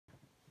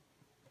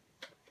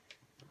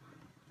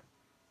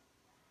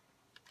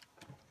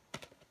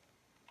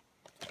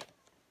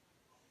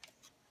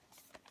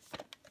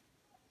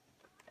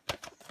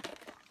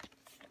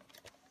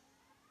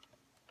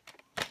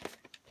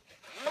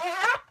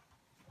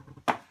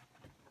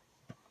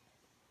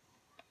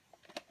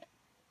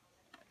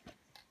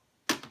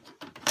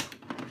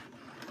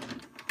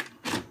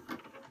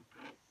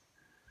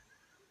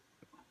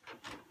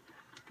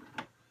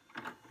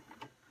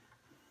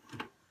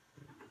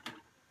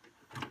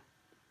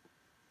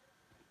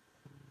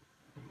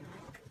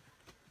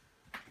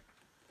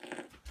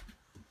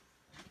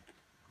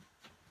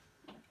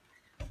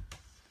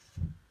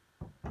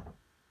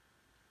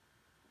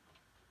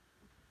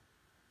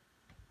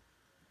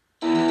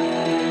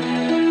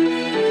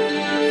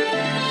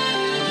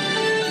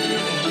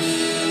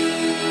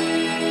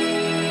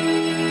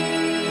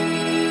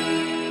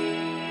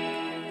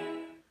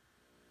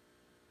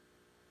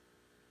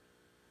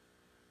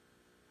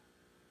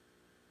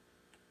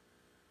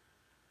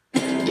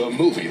The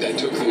movie that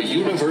took the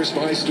universe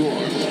by storm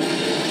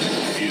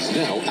is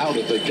now out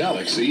of the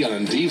galaxy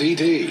on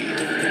DVD.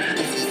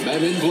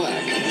 Men in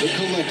Black, the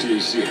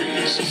Collector's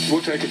Series.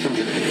 We'll take it from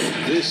here.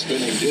 This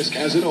spinning disc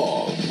has it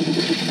all.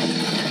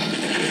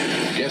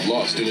 Get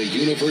lost in a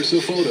universe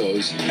of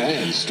photos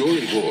and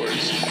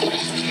storyboards.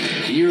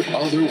 Hear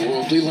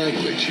otherworldly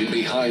language in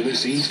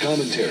behind-the-scenes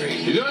commentary.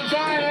 You doing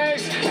fine,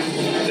 Ace?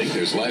 Think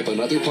there's life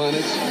on other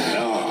planets?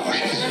 No.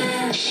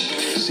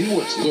 See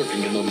what's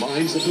lurking in the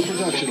minds of the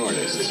production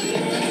artists.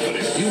 But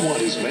if you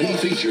want as many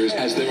features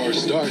as there are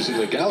stars in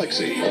the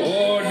galaxy...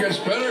 Oh, it gets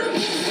better.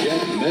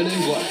 Get Men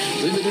in Black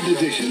Limited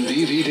Edition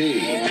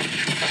DVD.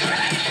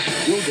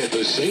 You'll get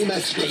the same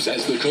extras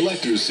as the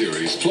Collector's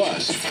Series,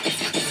 plus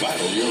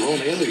battle your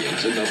own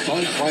aliens in the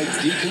bug fight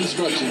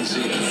deconstruction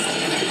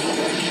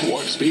scene.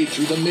 Warp speed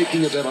through the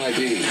making of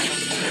MIB.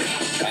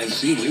 And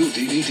see new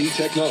DVD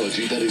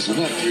technology that is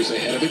light years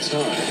ahead of its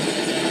time.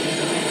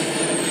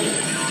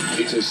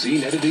 It's a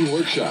scene editing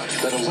workshop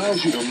that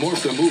allows you to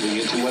morph the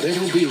movie into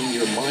whatever being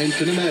your mind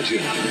can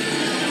imagine.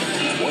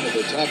 One of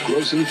the top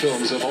grossing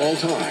films of all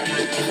time.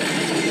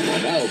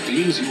 Now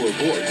beams you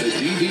aboard the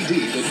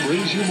DVD that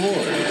brings you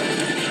more.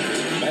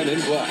 Men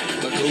in Black,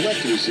 the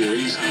Collector's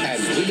Series,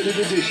 and Limited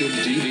Edition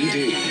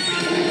DVD.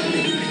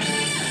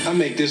 I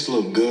make this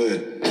look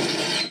good.